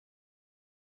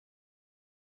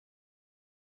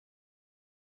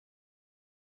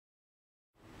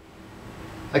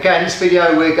Okay, in this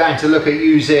video we're going to look at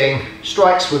using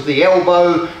strikes with the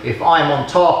elbow if I'm on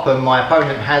top and my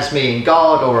opponent has me in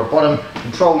guard or a bottom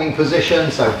controlling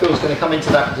position. So Phil's going to come into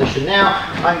that position now.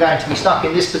 I'm going to be stuck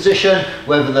in this position,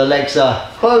 whether the legs are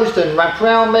closed and wrapped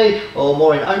around me or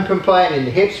more in open play and in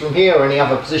the hips from here or any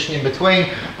other position in between.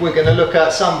 We're going to look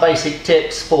at some basic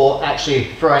tips for actually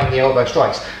throwing the elbow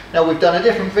strikes. Now, we've done a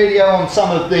different video on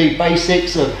some of the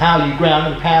basics of how you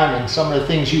ground and pound and some of the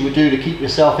things you would do to keep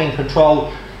yourself in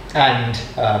control and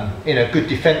in a good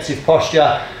defensive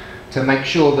posture to make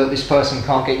sure that this person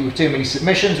can't get you with too many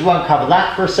submissions. We won't cover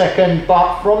that for a second,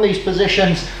 but from these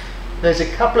positions there's a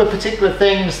couple of particular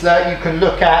things that you can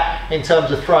look at in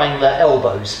terms of throwing the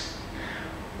elbows.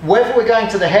 Whether we're going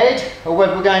to the head or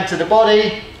whether we're going to the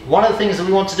body, one of the things that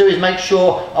we want to do is make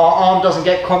sure our arm doesn't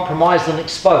get compromised and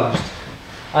exposed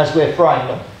as we're throwing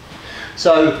them.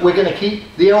 So we're going to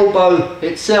keep the elbow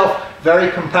itself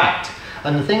very compact.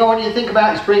 And the thing I want you to think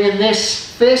about is bringing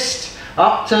this fist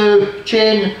up to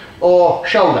chin or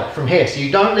shoulder from here. So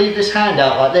you don't leave this hand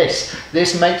out like this.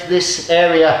 This makes this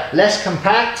area less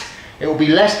compact. It will be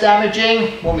less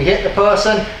damaging when we hit the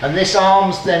person, and this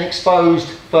arm's then exposed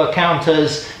for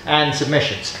counters and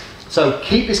submissions. So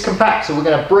keep this compact. So we're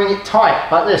going to bring it tight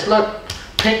like this. Look,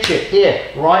 pinch it here,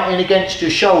 right in against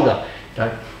your shoulder.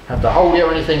 Don't have to hold it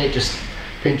or anything, it just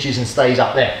pinches and stays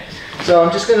up there. So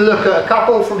I'm just going to look at a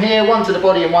couple from here, one to the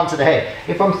body and one to the head.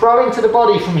 If I'm throwing to the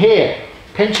body from here,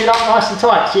 pinch it up nice and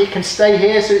tight so it can stay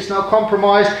here so it's not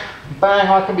compromised. Bang,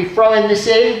 I can be throwing this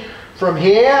in from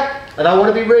here and I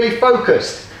want to be really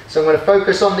focused. So I'm going to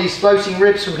focus on these floating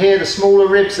ribs from here, the smaller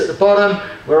ribs at the bottom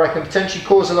where I can potentially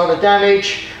cause a lot of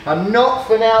damage. I'm not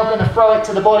for now going to throw it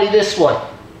to the body this way.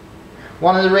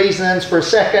 One of the reasons for a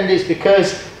second is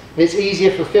because it's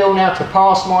easier for Phil now to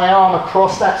pass my arm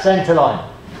across that centre line.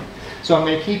 So I'm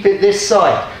going to keep it this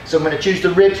side. So I'm going to choose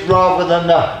the ribs rather than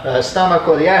the stomach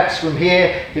or the abs from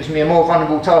here. Gives me a more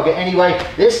vulnerable target anyway.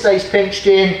 This stays pinched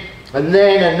in and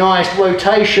then a nice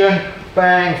rotation,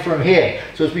 bang, from here.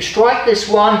 So as we strike this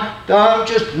one, don't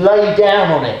just lay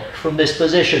down on it from this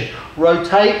position.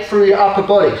 Rotate through your upper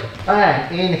body,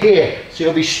 bang, in here. So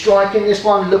you'll be striking this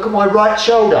one. Look at my right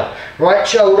shoulder. Right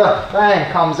shoulder,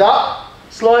 bang, comes up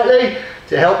slightly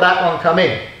to help that one come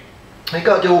in. We've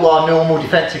got to do all our normal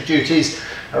defensive duties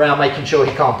around making sure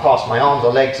he can't pass my arms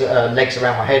or legs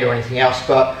around my head or anything else,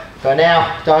 but for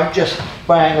now, don't just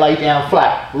bang, lay down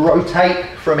flat.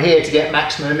 Rotate from here to get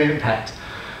maximum impact.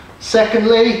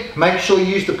 Secondly, make sure you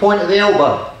use the point of the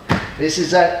elbow. This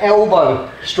is an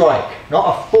elbow strike,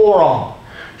 not a forearm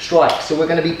strike. So we're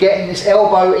going to be getting this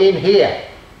elbow in here.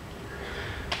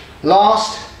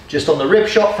 Last, just on the rib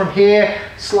shot from here,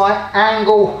 slight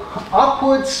angle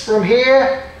upwards from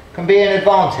here can be an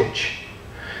advantage.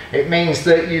 It means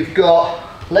that you've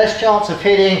got less chance of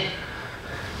hitting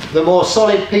the more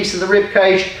solid piece of the rib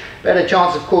cage, better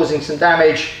chance of causing some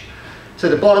damage to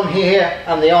the bottom here,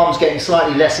 and the arm's getting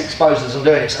slightly less exposed as I'm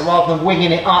doing it. So rather than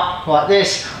winging it up like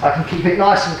this, I can keep it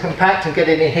nice and compact and get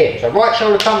it in here. So right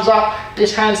shoulder comes up,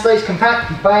 this hand stays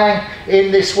compact, bang,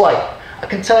 in this way. I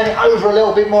can turn it over a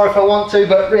little bit more if I want to,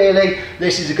 but really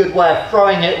this is a good way of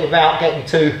throwing it without getting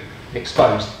too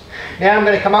exposed. Now I'm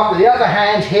going to come up with the other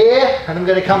hand here and I'm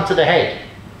going to come to the head.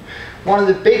 One of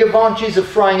the big advantages of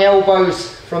throwing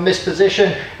elbows from this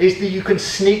position is that you can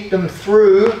sneak them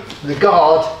through the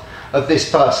guard of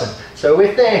this person. So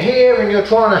if they're here and you're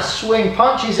trying to swing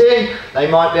punches in, they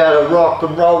might be able to rock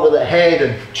and roll with the head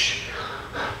and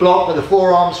block with the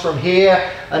forearms from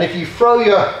here. And if you throw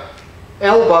your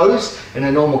elbows in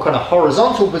a normal kind of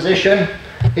horizontal position,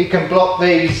 he can block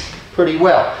these pretty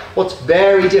well. What's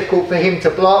very difficult for him to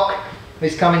block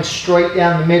is coming straight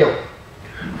down the middle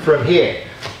from here.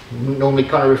 We normally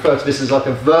kind of refer to this as like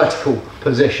a vertical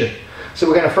position. So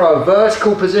we're going to throw a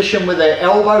vertical position with the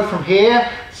elbow from here.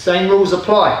 Same rules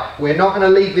apply. We're not going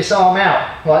to leave this arm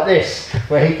out like this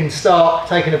where he can start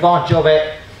taking advantage of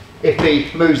it if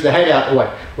he moves the head out of the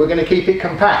way. We're going to keep it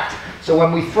compact. So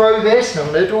when we throw this, and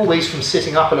I'm going to do all these from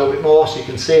sitting up a little bit more so you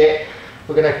can see it,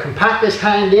 we're going to compact this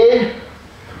hand in,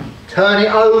 turn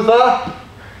it over,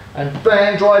 and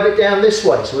bang, drive it down this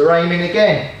way. So we're aiming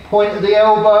again, point of the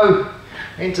elbow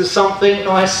into something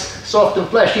nice, soft and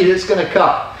fleshy that's going to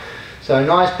cut. So a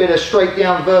nice bit of straight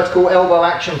down vertical elbow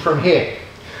action from here.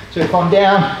 So if I'm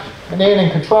down and in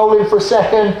and controlling for a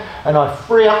second, and I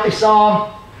free up this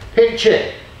arm, pinch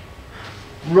it,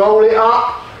 roll it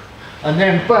up, and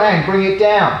then bang, bring it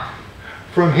down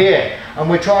from here. And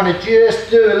we're trying to just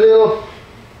do a little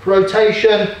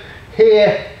rotation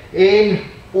here in,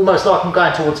 almost like I'm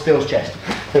going towards Phil's chest.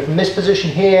 So from this position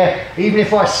here, even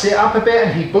if I sit up a bit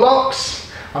and he blocks,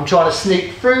 I'm trying to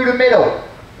sneak through the middle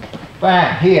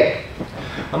bang, here.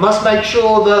 I must make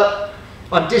sure that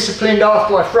I'm disciplined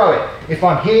after I throw it. If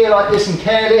I'm here like this and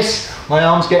careless, my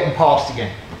arm's getting past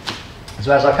again.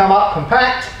 So as I come up,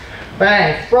 compact,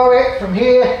 bang, throw it from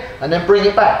here, and then bring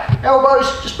it back. Elbows,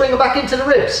 just bring them back into the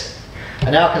ribs.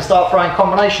 And now I can start throwing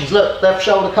combinations. Look, left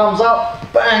shoulder comes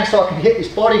up, bang, so I can hit this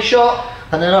body shot,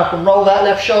 and then I can roll that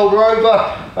left shoulder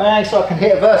over, bang, so I can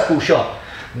hit a vertical shot.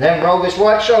 And then roll this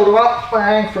right shoulder up,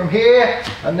 bang, from here,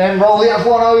 and then roll the other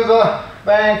one over,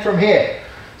 bang, from here.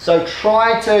 So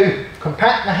try to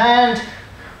compact the hand,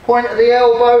 point at the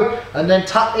elbow, and then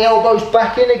tuck the elbows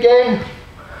back in again,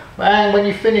 bang, when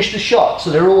you finish the shot. So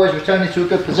they're always returning to a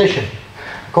good position.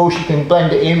 Of course, you can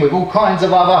blend it in with all kinds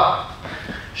of other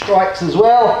strikes as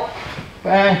well.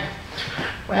 Bang,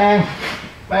 bang,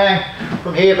 bang,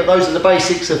 from here. But those are the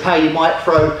basics of how you might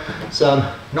throw some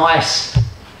nice,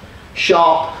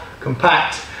 sharp,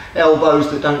 compact elbows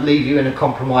that don't leave you in a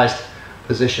compromised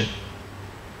position.